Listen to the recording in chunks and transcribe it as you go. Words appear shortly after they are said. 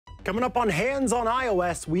Coming up on Hands on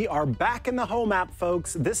iOS, we are back in the Home app,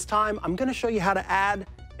 folks. This time, I'm going to show you how to add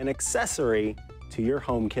an accessory to your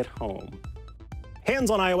HomeKit home.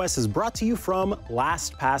 Hands on iOS is brought to you from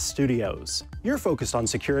LastPass Studios. You're focused on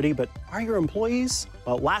security, but are your employees?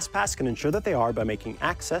 Well, LastPass can ensure that they are by making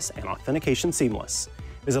access and authentication seamless.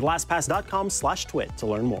 Visit lastpass.com/twit to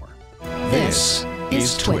learn more. This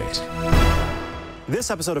is TWiT.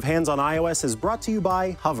 This episode of Hands on iOS is brought to you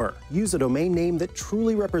by Hover. Use a domain name that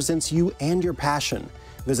truly represents you and your passion.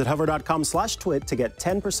 Visit hover.com/twit to get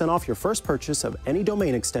 10% off your first purchase of any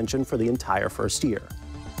domain extension for the entire first year.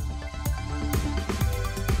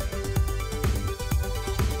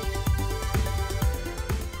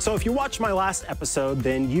 So if you watched my last episode,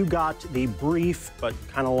 then you got the brief, but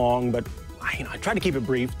kind of long, but I tried to keep it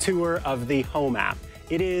brief, tour of the Home app.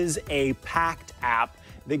 It is a packed app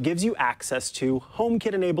that gives you access to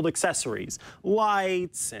HomeKit-enabled accessories,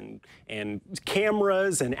 lights and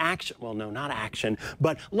cameras and action, well, no, not action,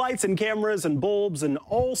 but lights and cameras and bulbs and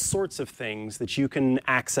all sorts of things that you can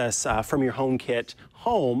access from your HomeKit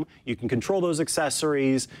home. You can control those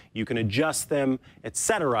accessories, you can adjust them,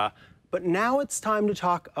 etc. But now it's time to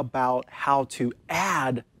talk about how to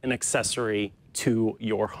add an accessory to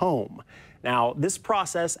your home. Now, this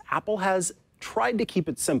process, Apple has tried to keep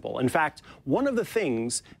it simple. In fact, one of the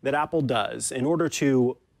things that Apple does in order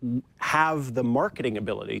to have the marketing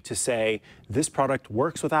ability to say this product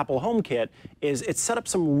works with Apple HomeKit is it's set up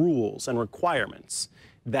some rules and requirements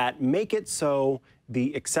that make it so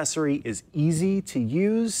the accessory is easy to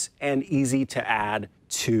use and easy to add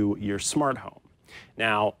to your smart home.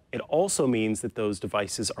 Now, it also means that those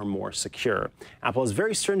devices are more secure. Apple has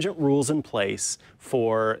very stringent rules in place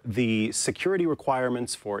for the security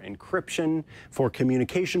requirements for encryption, for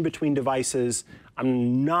communication between devices.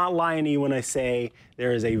 I'm not lying to you when I say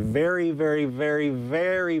there is a very, very, very,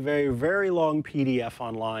 very, very, very long PDF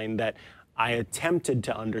online that I attempted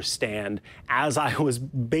to understand as I was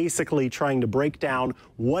basically trying to break down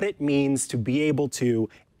what it means to be able to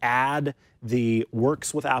add the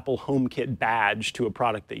Works with Apple HomeKit badge to a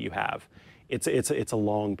product that you have. It's a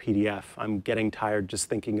long PDF. I'm getting tired just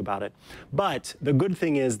thinking about it. But the good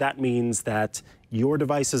thing is that means that your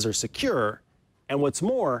devices are secure. And what's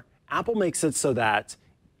more, Apple makes it so that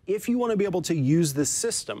if you want to be able to use this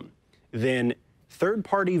system, then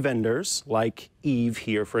third-party vendors like Eve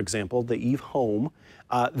here, for example, the Eve Home,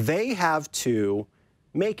 they have to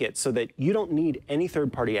make it so that you don't need any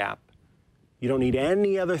third-party app. You don't need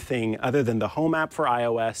any other thing other than the Home app for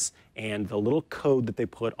iOS and the little code that they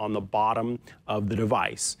put on the bottom of the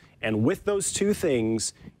device. And with those two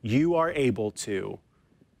things, you are able to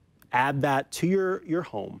add that to your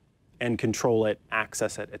home and control it,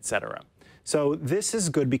 access it, etc. So this is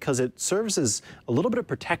good because it serves as a little bit of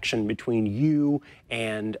protection between you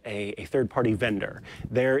and a third-party vendor.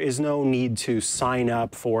 There is no need to sign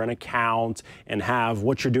up for an account and have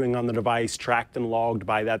what you're doing on the device tracked and logged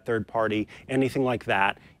by that third party, anything like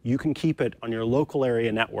that. You can keep it on your local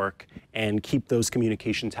area network and keep those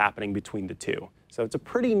communications happening between the two. So it's a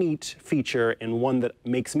pretty neat feature and one that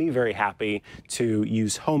makes me very happy to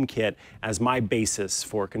use HomeKit as my basis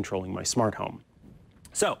for controlling my smart home.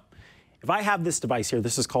 So if I have this device here,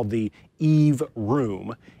 this is called the Eve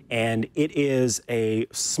Room, and it is a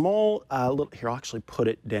small here, I'll actually put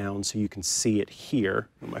it down so you can see it here.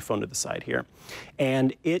 Move my phone to the side here.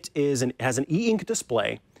 And it has an e-ink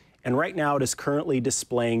display, and right now it is currently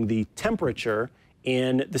displaying the temperature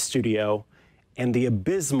in the studio and the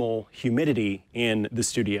abysmal humidity in the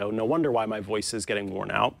studio. No wonder why my voice is getting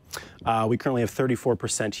worn out. We currently have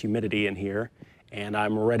 34% humidity in here, and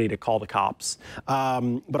I'm ready to call the cops.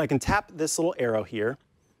 But I can tap this little arrow here,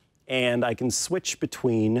 and I can switch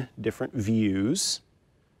between different views.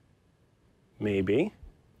 Maybe.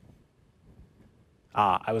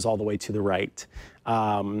 I was all the way to the right.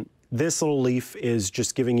 This little leaf is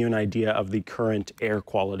just giving you an idea of the current air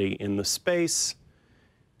quality in the space.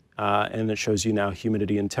 And it shows you now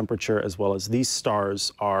humidity and temperature, as well as these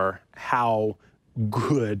stars are how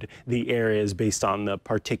good the air is based on the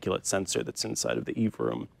particulate sensor that's inside of the Eve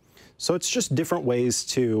Room. So it's just different ways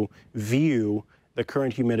to view the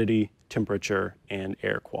current humidity, temperature, and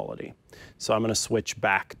air quality. So I'm going to switch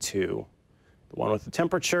back to the one with the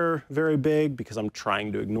temperature very big because I'm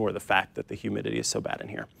trying to ignore the fact that the humidity is so bad in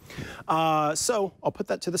here. So I'll put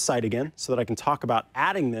that to the side again so that I can talk about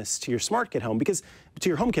adding this to your SmartKit home, to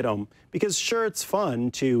your HomeKit home, because sure, it's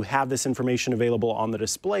fun to have this information available on the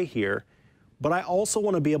display here, but I also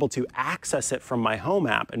want to be able to access it from my Home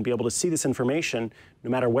app and be able to see this information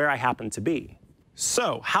no matter where I happen to be.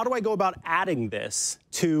 So how do I go about adding this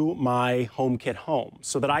to my HomeKit home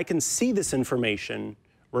so that I can see this information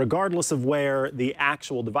regardless of where the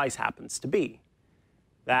actual device happens to be.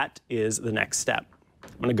 That is the next step.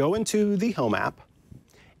 I'm going to go into the Home app,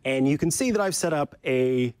 and you can see that I've set up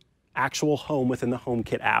a actual home within the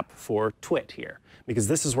HomeKit app for TWiT here, because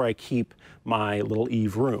this is where I keep my little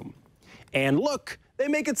Eve room. And look, they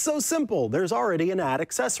make it so simple. There's already an Add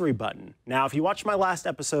Accessory button. Now, if you watched my last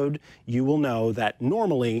episode, you will know that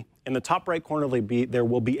normally in the top right corner there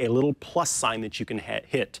will be a little plus sign that you can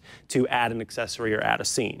hit to add an accessory or add a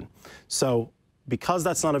scene. So because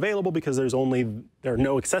that's not available, because there are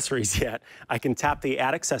no accessories yet, I can tap the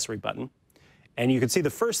Add Accessory button. And you can see the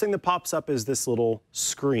first thing that pops up is this little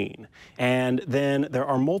screen. And then there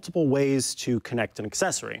are multiple ways to connect an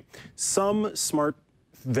accessory. Some smart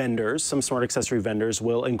accessory vendors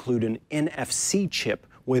will include an NFC chip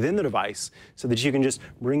within the device so that you can just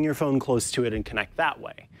bring your phone close to it and connect that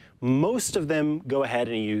way. Most of them go ahead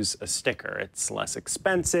and use a sticker. It's less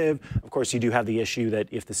expensive. Of course, you do have the issue that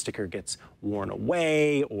if the sticker gets worn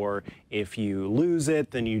away or if you lose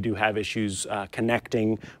it, then you do have issues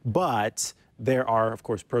connecting. But there are, of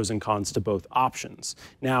course, pros and cons to both options.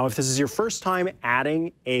 Now, if this is your first time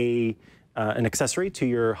adding an accessory to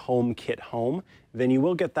your HomeKit home, then you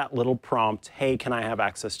will get that little prompt, hey, can I have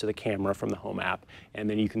access to the camera from the Home app? And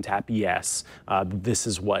then you can tap yes. This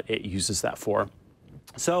is what it uses that for.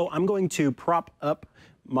 So I'm going to prop up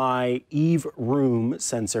my Eve room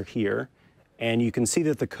sensor here, and you can see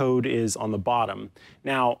that the code is on the bottom.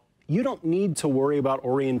 Now, you don't need to worry about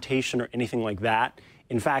orientation or anything like that.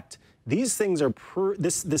 In fact, these things are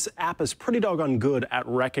this app is pretty doggone good at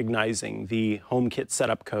recognizing the HomeKit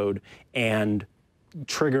setup code and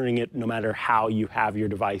triggering it no matter how you have your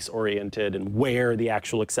device oriented and where the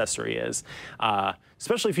actual accessory is.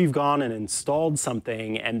 Especially if you've gone and installed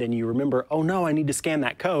something and then you remember, oh no, I need to scan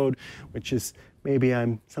that code, which is maybe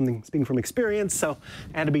I'm speaking from experience, so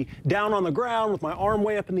I had to be down on the ground with my arm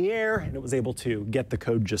way up in the air, and it was able to get the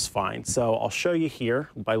code just fine. So I'll show you here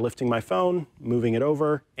by lifting my phone, moving it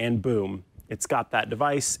over, and boom, it's got that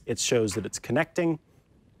device. It shows that it's connecting.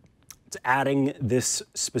 It's adding this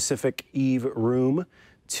specific Eve room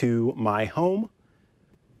to my home.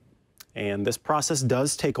 And this process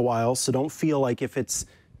does take a while, so don't feel like if it's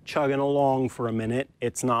chugging along for a minute,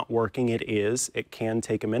 it's not working. It is. It can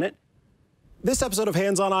take a minute. This episode of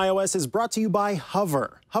Hands on iOS is brought to you by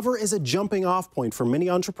Hover. Hover is a jumping off point for many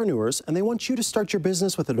entrepreneurs, and they want you to start your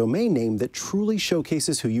business with a domain name that truly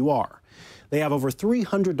showcases who you are. They have over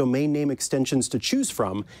 300 domain name extensions to choose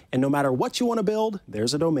from, and no matter what you want to build,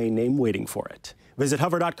 there's a domain name waiting for it. Visit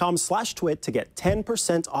hover.com/twit to get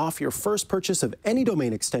 10% off your first purchase of any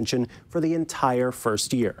domain extension for the entire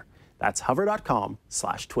first year. That's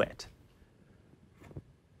hover.com/twit.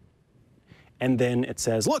 And then it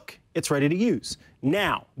says, look, it's ready to use.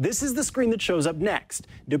 Now, this is the screen that shows up next.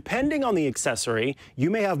 Depending on the accessory,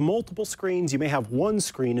 you may have multiple screens, you may have one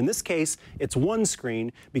screen. In this case, it's one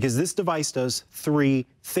screen because this device does three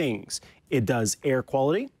things. It does air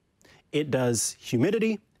quality, it does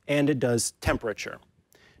humidity, and it does temperature.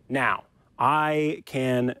 Now, I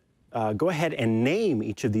can go ahead and name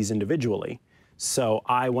each of these individually. So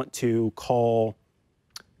I want to call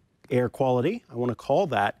air quality. I want to call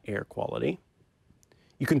that air quality.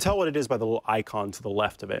 You can tell what it is by the little icon to the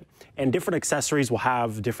left of it. And different accessories will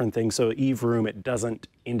have different things. So Eve Room, it doesn't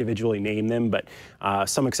individually name them, but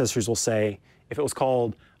some accessories will say, if it was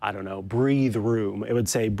called, I don't know, Breathe Room, it would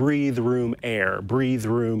say Breathe Room Air, Breathe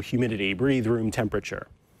Room Humidity, Breathe Room Temperature.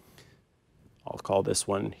 I'll call this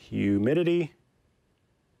one Humidity.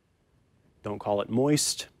 Don't call it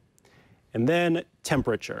Moist. And then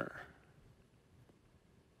Temperature.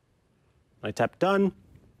 I tap Done.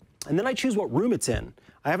 And then I choose what room it's in.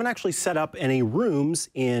 I haven't actually set up any rooms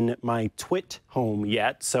in my TWiT home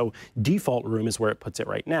yet, so default room is where it puts it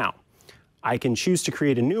right now. I can choose to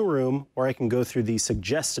create a new room, or I can go through the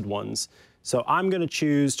suggested ones. So I'm going to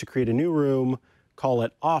choose to create a new room, call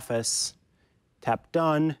it Office, tap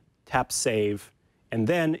Done, tap Save, and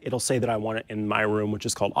then it'll say that I want it in my room, which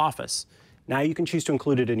is called Office. Now you can choose to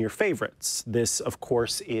include it in your favorites. This, of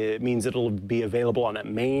course, it means it'll be available on that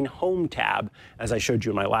main Home tab, as I showed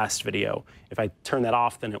you in my last video. If I turn that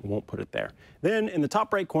off, then it won't put it there. Then in the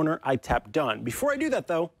top right corner, I tap Done. Before I do that,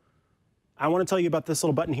 though, I want to tell you about this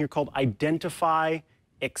little button here called Identify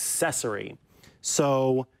Accessory.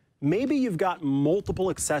 So maybe you've got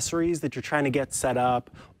multiple accessories that you're trying to get set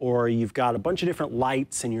up, or you've got a bunch of different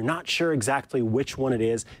lights and you're not sure exactly which one it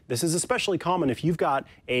is. This is especially common if you've got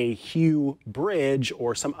a Hue bridge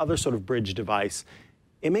or some other sort of bridge device.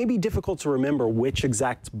 It may be difficult to remember which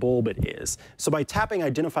exact bulb it is. So by tapping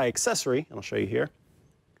Identify Accessory, and I'll show you here,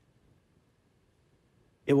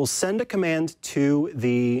 it will send a command to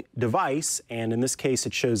the device, and in this case,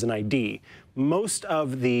 it shows an ID. Most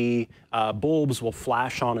of the bulbs will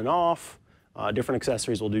flash on and off. Different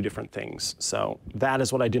accessories will do different things. So that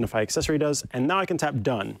is what Identify Accessory does. And now I can tap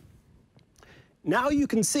Done. Now you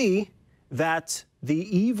can see that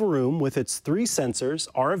the Eve room with its 3 sensors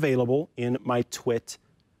are available in my TWiT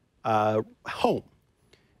home.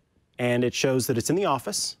 And it shows that it's in the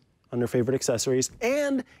office under Favorite Accessories,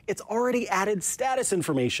 and it's already added status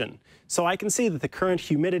information. So I can see that the current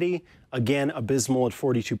humidity, again, abysmal at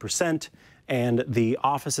 42%, and the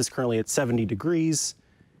office is currently at 70 degrees.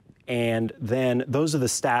 And then those are the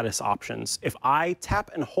status options. If I tap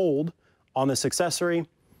and hold on this accessory,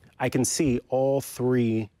 I can see all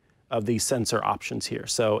 3 of these sensor options here.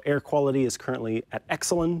 So air quality is currently at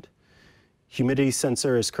excellent, humidity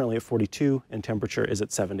sensor is currently at 42, and temperature is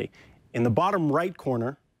at 70. In the bottom right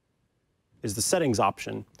corner is the settings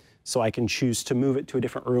option, so I can choose to move it to a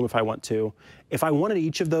different room if I want to. If I wanted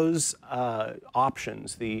each of those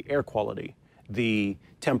options, the air quality, the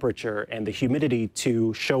temperature, and the humidity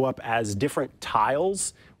to show up as different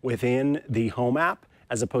tiles within the Home app,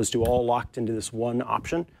 as opposed to all locked into this one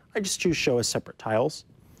option, I just choose Show as separate tiles.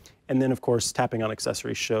 And then, of course, tapping on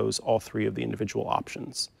Accessories shows all 3 of the individual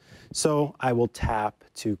options. So I will tap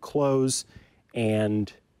to close,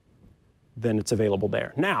 and then it's available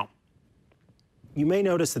there. Now, you may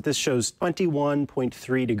notice that this shows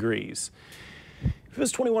 21.3 degrees. If it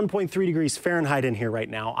was 21.3 degrees Fahrenheit in here right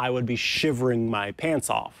now, I would be shivering my pants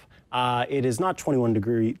off. It is not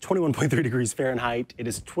 21.3 degrees Fahrenheit, it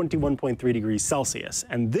is 21.3 degrees Celsius.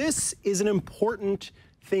 And this is an important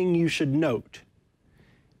thing you should note.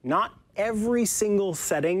 Not every single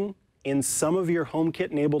setting in some of your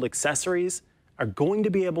HomeKit-enabled accessories are going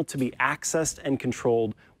to be able to be accessed and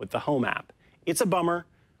controlled with the Home app. It's a bummer.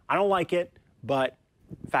 I don't like it, but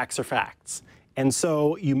facts are facts. And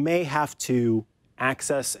so you may have to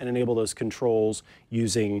access and enable those controls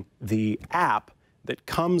using the app that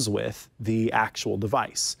comes with the actual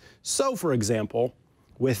device. So for example,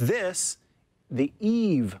 with this, the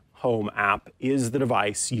Eve Home app is the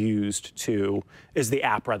device used to, is the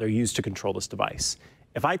app rather, used to control this device.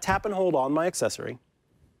 If I tap and hold on my accessory,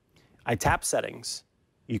 I tap settings,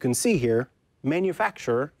 you can see here,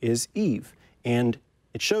 manufacturer is Eve. And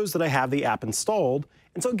it shows that I have the app installed,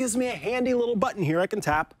 and so it gives me a handy little button here I can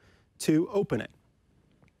tap to open it.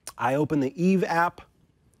 I open the Eve app,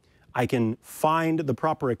 I can find the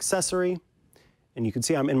proper accessory, and you can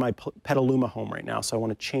see I'm in my Petaluma home right now, so I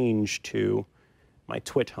want to change to my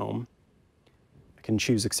TWiT home. I can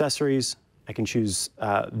choose accessories, I can choose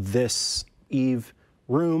this Eve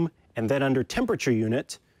room, and then under temperature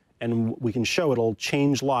unit, and we can show it'll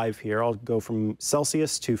change live here. I'll go from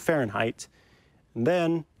Celsius to Fahrenheit, and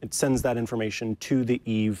then it sends that information to the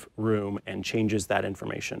Eve room and changes that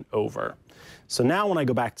information over. So now when I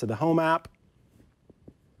go back to the Home app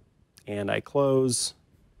and I close,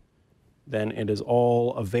 then it is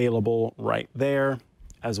all available right there,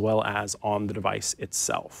 as well as on the device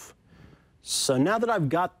itself. So now that I've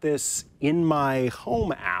got this in my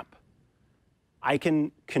Home app, I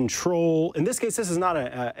can control, in this case, this is not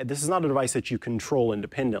a device that you control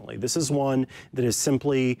independently. This is one that is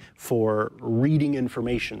simply for reading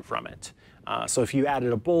information from it. So if you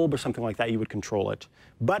added a bulb or something like that, you would control it.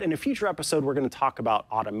 But in a future episode, we're going to talk about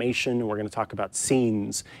automation, and we're going to talk about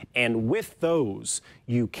scenes. And with those,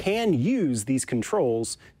 you can use these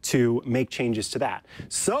controls to make changes to that.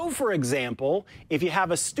 So for example, if you have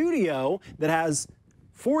a studio that has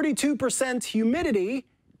 42% humidity,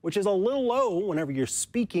 which is a little low whenever you're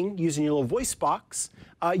speaking using your little voice box,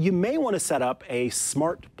 you may want to set up a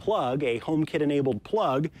smart plug, a HomeKit-enabled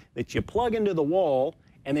plug that you plug into the wall,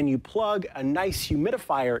 and then you plug a nice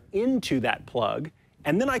humidifier into that plug,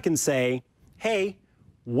 and then I can say, hey,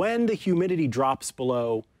 when the humidity drops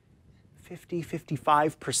below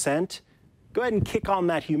 55%, go ahead and kick on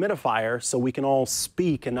that humidifier so we can all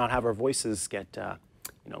speak and not have our voices get a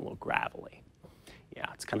little gravelly. Yeah,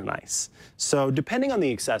 it's kind of nice. So depending on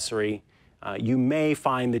the accessory, you may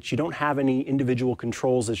find that you don't have any individual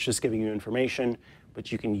controls, it's just giving you information,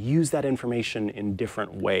 but you can use that information in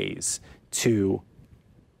different ways to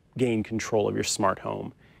gain control of your smart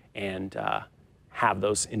home and have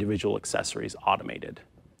those individual accessories automated.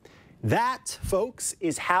 That, folks,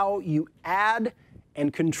 is how you add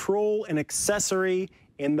and control an accessory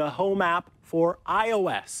in the Home app for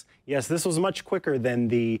iOS. Yes, this was much quicker than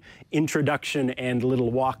the introduction and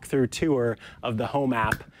little walkthrough tour of the Home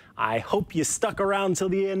app. I hope you stuck around till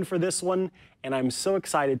the end for this one, and I'm so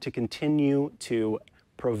excited to continue to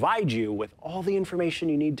provide you with all the information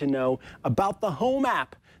you need to know about the Home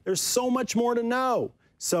app. There's so much more to know.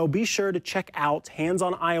 So be sure to check out Hands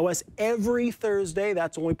on iOS every Thursday.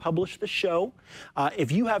 That's when we publish the show.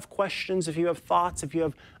 If you have questions, if you have thoughts, if you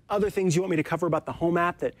have other things you want me to cover about the Home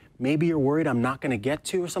app that maybe you're worried I'm not going to get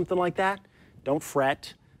to or something like that, don't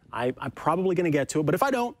fret. I'm probably going to get to it. But if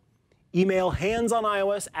I don't, email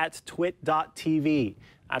handsoниos@twit.tv.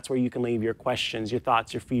 That's where you can leave your questions, your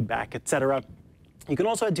thoughts, your feedback, etc. You can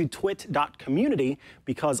also head to twit.community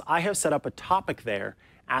because I have set up a topic there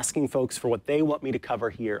asking folks for what they want me to cover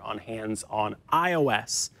here on Hands on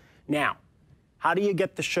iOS. Now, how do you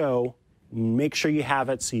get the show? Make sure you have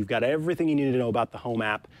it so you've got everything you need to know about the Home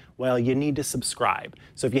app. Well, you need to subscribe.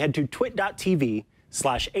 So if you head to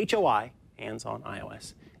twit.tv/HOI, Hands on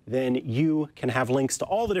iOS, then you can have links to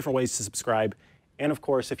all the different ways to subscribe. And of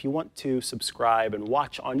course, if you want to subscribe and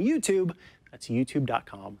watch on YouTube, that's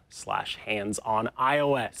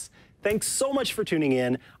youtube.com/handsoниos. Thanks so much for tuning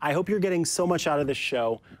in. I hope you're getting so much out of this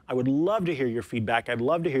show. I would love to hear your feedback. I'd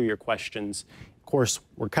love to hear your questions. Of course,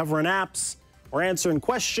 we're covering apps, we're answering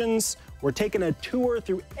questions, we're taking a tour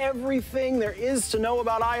through everything there is to know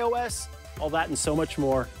about iOS, all that and so much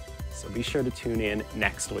more. So be sure to tune in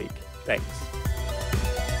next week. Thanks.